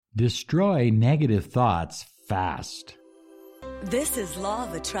Destroy negative thoughts fast. This is Law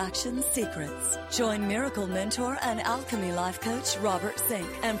of Attraction Secrets. Join Miracle Mentor and Alchemy Life Coach Robert Zink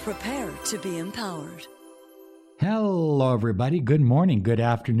and prepare to be empowered. Hello, everybody. Good morning, good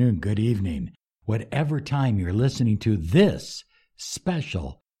afternoon, good evening. Whatever time you're listening to this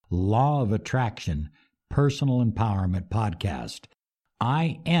special Law of Attraction Personal Empowerment Podcast,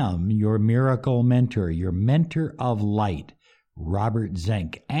 I am your miracle mentor, your mentor of light, Robert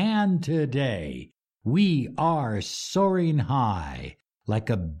Zink. And today, we are soaring high like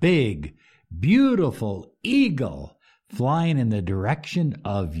a big, beautiful eagle flying in the direction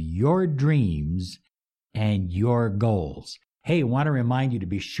of your dreams and your goals. Hey, I want to remind you to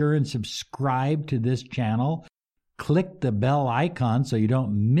be sure and subscribe to this channel. Click the bell icon so you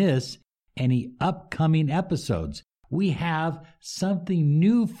don't miss any upcoming episodes. We have something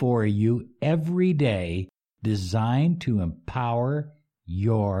new for you every day designed to empower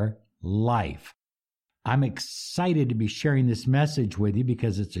your life. I'm excited to be sharing this message with you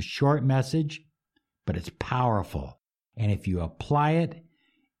because it's a short message, but it's powerful. And if you apply it,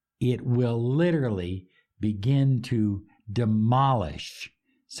 it will literally begin to demolish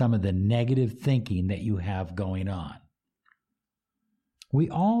some of the negative thinking that you have going on. We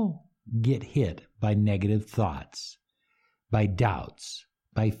all get hit by negative thoughts, by doubts,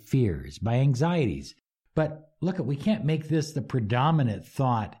 by fears, by anxieties. But look, we can't make this the predominant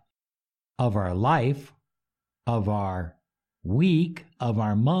thought of our life, of our week, of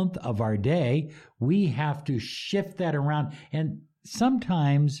our month, of our day. We have to shift that around. And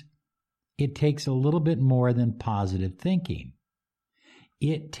sometimes it takes a little bit more than positive thinking.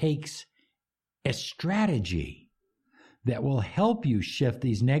 It takes a strategy that will help you shift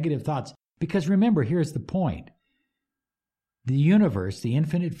these negative thoughts. Because remember, here's the point. The universe, the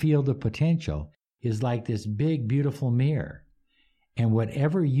infinite field of potential, is like this big, beautiful mirror. And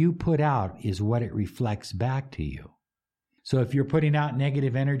whatever you put out is what it reflects back to you. So if you're putting out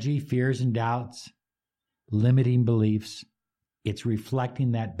negative energy, fears and doubts, limiting beliefs, it's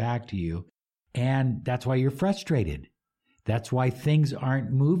reflecting that back to you. And that's why you're frustrated. That's why things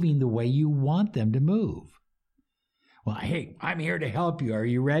aren't moving the way you want them to move. Well, hey, I'm here to help you. Are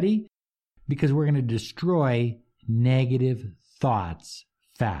you ready? Because we're going to destroy negative thoughts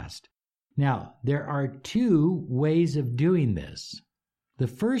fast. Now, there are two ways of doing this. The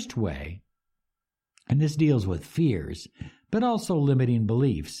first way, and this deals with fears, but also limiting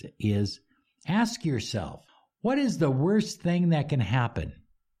beliefs, is ask yourself, what is the worst thing that can happen?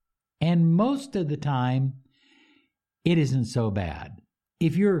 And most of the time, it isn't so bad.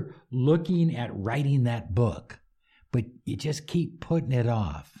 If you're looking at writing that book, but you just keep putting it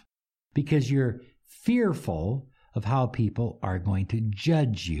off because you're fearful of how people are going to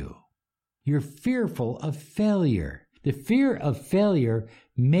judge you. You're fearful of failure. The fear of failure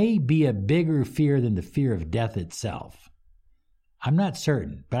may be a bigger fear than the fear of death itself. I'm not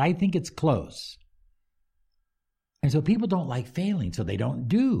certain, but I think it's close. And so people don't like failing, so they don't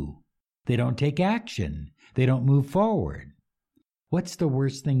do. They don't take action. They don't move forward. What's the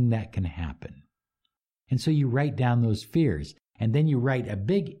worst thing that can happen? And so you write down those fears, and then you write a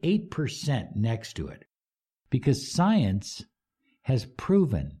big 8% next to it. Because science has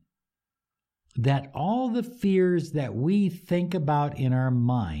proven that all the fears that we think about in our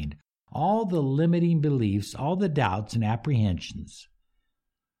mind, all the limiting beliefs, all the doubts and apprehensions,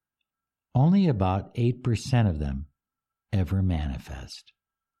 only about 8% of them ever manifest.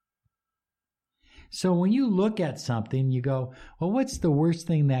 So when you look at something, you go, well, what's the worst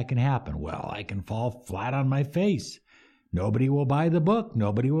thing that can happen? Well, I can fall flat on my face. Nobody will buy the book.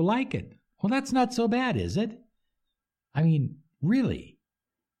 Nobody will like it. Well, that's not so bad, is it? I mean, really,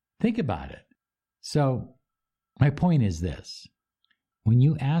 think about it. So my point is this. When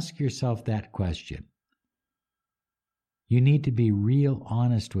you ask yourself that question, you need to be real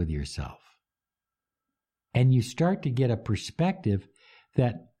honest with yourself. And you start to get a perspective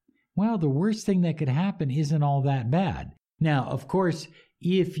that, well, the worst thing that could happen isn't all that bad. Now, of course,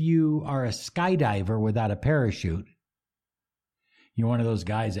 if you are a skydiver without a parachute, you're one of those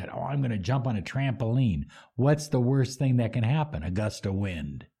guys that, I'm going to jump on a trampoline. What's the worst thing that can happen? A gust of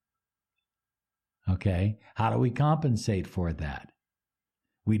wind. Okay, how do we compensate for that?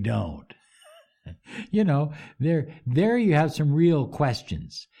 We don't. There you have some real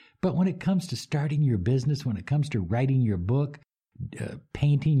questions. But when it comes to starting your business, when it comes to writing your book,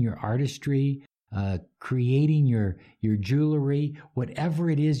 painting your artistry, creating your jewelry, whatever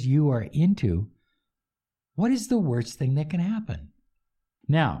it is you are into, what is the worst thing that can happen?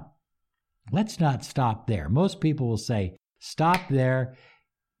 Now, let's not stop there. Most people will say, stop there.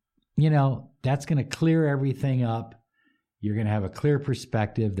 That's going to clear everything up. You're going to have a clear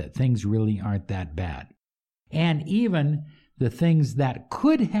perspective that things really aren't that bad. And even the things that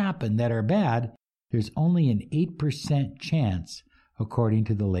could happen that are bad, there's only an 8% chance according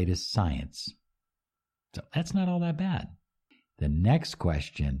to the latest science. So that's not all that bad. The next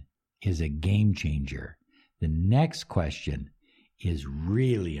question is a game changer. The next question is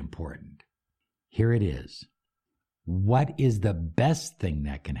really important. Here it is. What is the best thing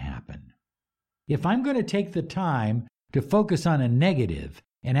that can happen? If I'm going to take the time to focus on a negative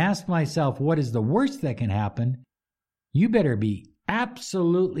and ask myself what is the worst that can happen, you better be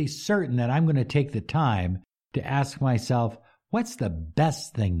absolutely certain that I'm going to take the time to ask myself, what's the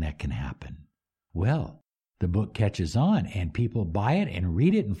best thing that can happen? Well, the book catches on and people buy it and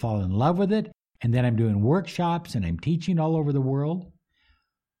read it and fall in love with it. And then I'm doing workshops and I'm teaching all over the world.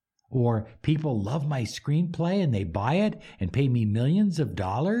 Or people love my screenplay and they buy it and pay me millions of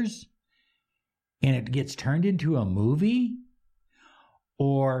dollars and it gets turned into a movie.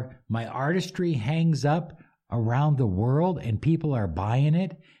 Or my artistry hangs up around the world and people are buying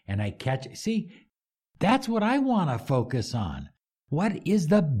it and I catch it. See, that's what I want to focus on. What is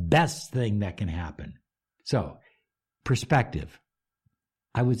the best thing that can happen? So, perspective.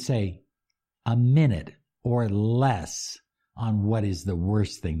 I would say a minute or less on what is the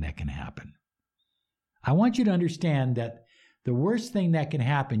worst thing that can happen. I want you to understand that the worst thing that can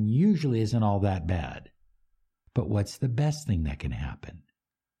happen usually isn't all that bad. But what's the best thing that can happen?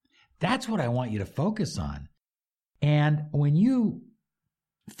 That's what I want you to focus on. And when you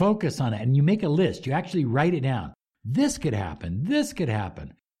focus on it and you make a list, you actually write it down. This could happen. This could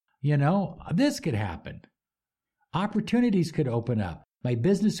happen. This could happen. Opportunities could open up. My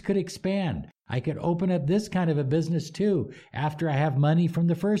business could expand. I could open up this kind of a business too after I have money from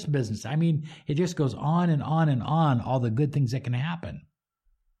the first business. I mean, it just goes on and on and on, all the good things that can happen.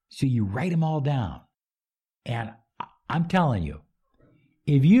 So you write them all down. And I'm telling you,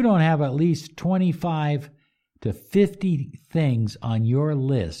 if you don't have at least 25 to 50 things on your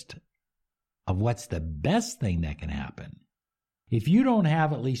list of what's the best thing that can happen, if you don't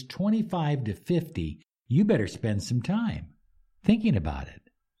have at least 25 to 50, you better spend some time thinking about it.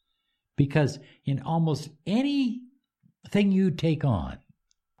 Because in almost anything you take on,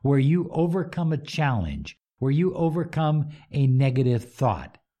 where you overcome a challenge, where you overcome a negative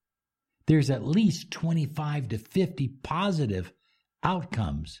thought, there's at least 25 to 50 positive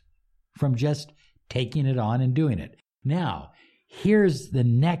outcomes from just taking it on and doing it. Now, here's the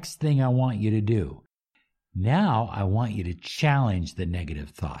next thing I want you to do. Now I want you to challenge the negative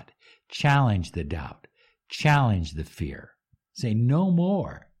thought, challenge the doubt, challenge the fear. Say no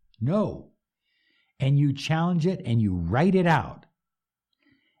more, no. And you challenge it and you write it out.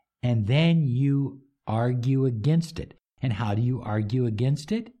 And then you argue against it. And how do you argue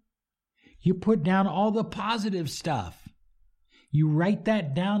against it? You put down all the positive stuff. You write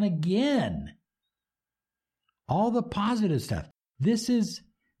that down again. All the positive stuff. This is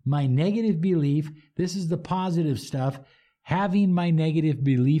my negative belief. This is the positive stuff. Having my negative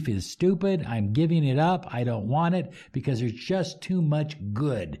belief is stupid. I'm giving it up. I don't want it because there's just too much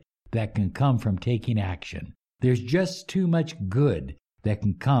good that can come from taking action. There's just too much good that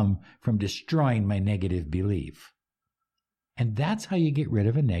can come from destroying my negative belief. And that's how you get rid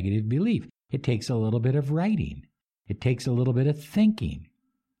of a negative belief. It takes a little bit of writing. It takes a little bit of thinking.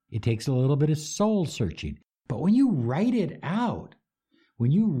 It takes a little bit of soul searching. But when you write it out,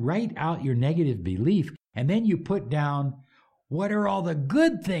 when you write out your negative belief, and then you put down what are all the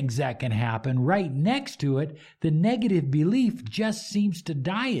good things that can happen right next to it, the negative belief just seems to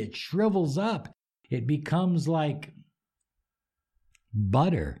die. It shrivels up. It becomes like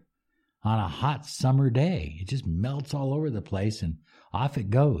butter on a hot summer day. It just melts all over the place and off it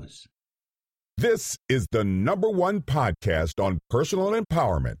goes. This is the #1 podcast on personal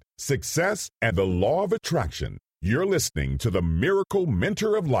empowerment, success, and the law of attraction. You're listening to the Miracle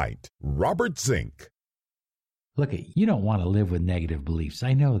Mentor of Light, Robert Zink. Look, you don't want to live with negative beliefs.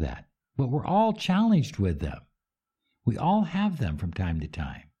 I know that. But we're all challenged with them. We all have them from time to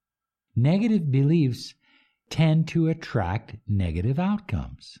time. Negative beliefs tend to attract negative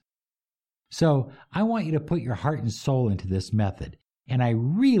outcomes. So I want you to put your heart and soul into this method. And I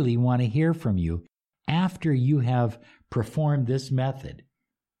really want to hear from you after you have performed this method,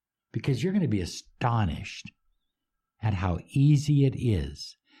 because you're going to be astonished at how easy it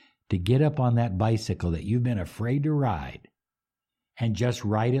is to get up on that bicycle that you've been afraid to ride and just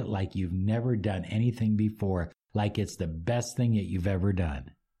ride it like you've never done anything before, like it's the best thing that you've ever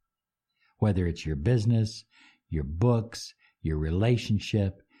done. Whether it's your business, your books, your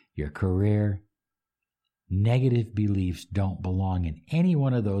relationship, your career, negative beliefs don't belong in any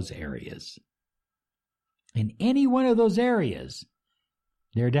one of those areas. in any one of those areas,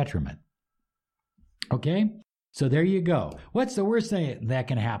 they're a detriment. Okay? So there you go. What's the worst thing that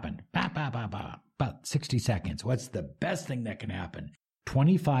can happen? About 60 seconds. What's the best thing that can happen?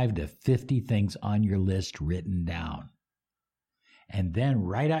 25 to 50 things on your list written down. And then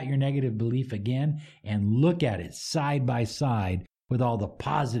write out your negative belief again and look at it side by side with all the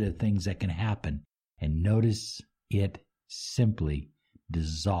positive things that can happen. And notice it simply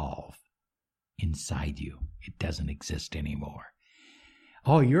dissolve inside you. It doesn't exist anymore.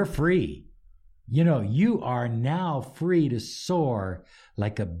 Oh, you're free. You know, you are now free to soar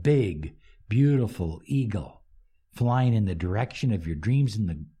like a big, beautiful eagle, flying in the direction of your dreams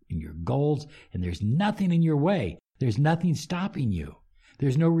and your goals, and there's nothing in your way. There's nothing stopping you.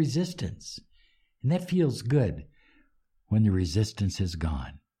 There's no resistance. And that feels good when the resistance is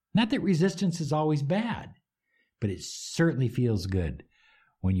gone. Not that resistance is always bad, but it certainly feels good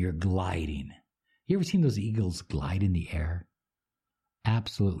when you're gliding. You ever seen those eagles glide in the air?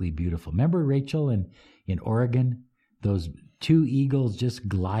 Absolutely beautiful. Remember, Rachel, in Oregon, those two eagles just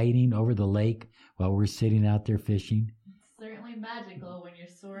gliding over the lake while we're sitting out there fishing? It's certainly magical when you're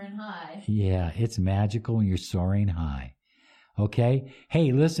soaring high. Yeah, it's magical when you're soaring high. Okay?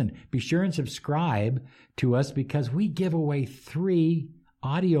 Hey, listen, be sure and subscribe to us because we give away 3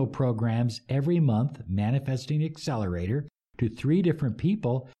 audio programs every month, Manifesting Accelerator, to 3 different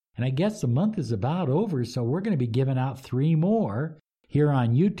people. And I guess the month is about over, so we're going to be giving out 3 more here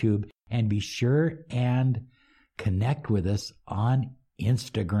on YouTube. And be sure and connect with us on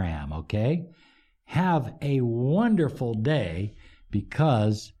Instagram, okay? Have a wonderful day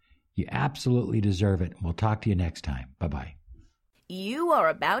because you absolutely deserve it. We'll talk to you next time. Bye-bye. You are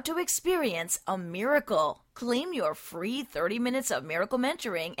about to experience a miracle. Claim your free 30 minutes of miracle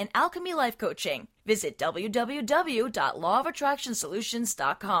mentoring and Alchemy Life Coaching. Visit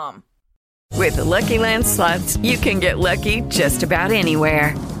www.lawofattractionsolutions.com. With the Lucky Land Slots, you can get lucky just about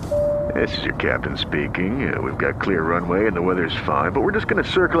anywhere. This is your captain speaking. We've got clear runway and the weather's fine, but we're just going to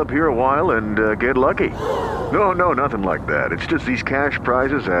circle up here a while and get lucky. No, nothing like that. It's just these cash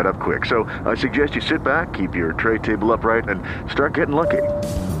prizes add up quick. So I suggest you sit back, keep your tray table upright, and start getting lucky.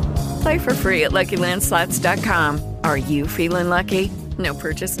 Play for free at LuckyLandSlots.com. Are you feeling lucky? No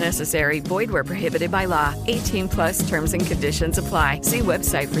purchase necessary. Void where prohibited by law. 18+ terms and conditions apply. See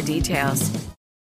website for details.